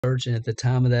search, and at the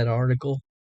time of that article,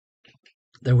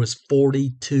 there was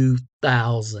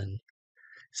 42,000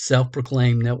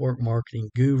 self-proclaimed network marketing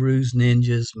gurus,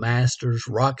 ninjas, masters,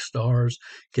 rock stars,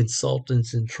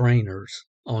 consultants, and trainers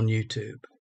on YouTube.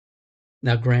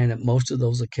 Now, granted, most of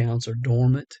those accounts are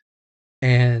dormant,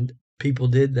 and people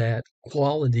did that,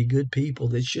 quality, good people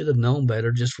that should have known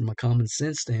better just from a common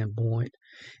sense standpoint.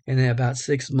 And in about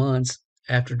 6 months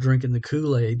after drinking the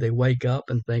Kool-Aid, they wake up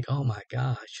and think, oh my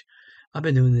gosh, I've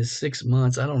been doing this 6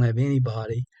 months. I don't have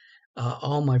anybody.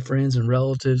 All my friends and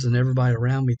relatives and everybody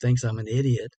around me thinks I'm an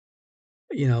idiot,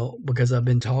 because I've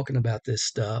been talking about this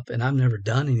stuff and I've never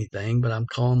done anything, but I'm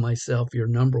calling myself your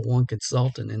number one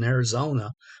consultant in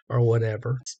Arizona or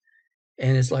whatever.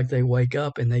 And it's like they wake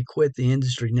up and they quit the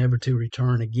industry never to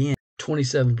return again.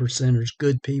 27%ers,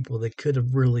 good people that could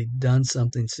have really done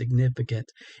something significant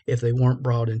if they weren't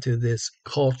brought into this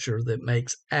culture that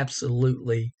makes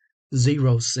absolutely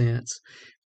zero sense.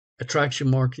 Attraction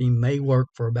marketing may work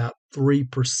for about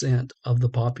 3% of the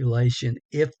population,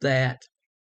 if that,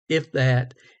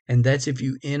 and that's if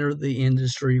you enter the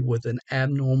industry with an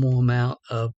abnormal amount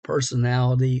of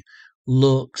personality,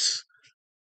 looks,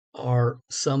 or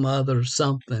some other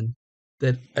something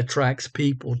that attracts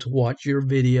people to watch your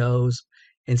videos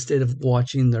instead of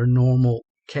watching their normal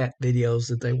cat videos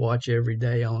that they watch every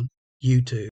day on YouTube.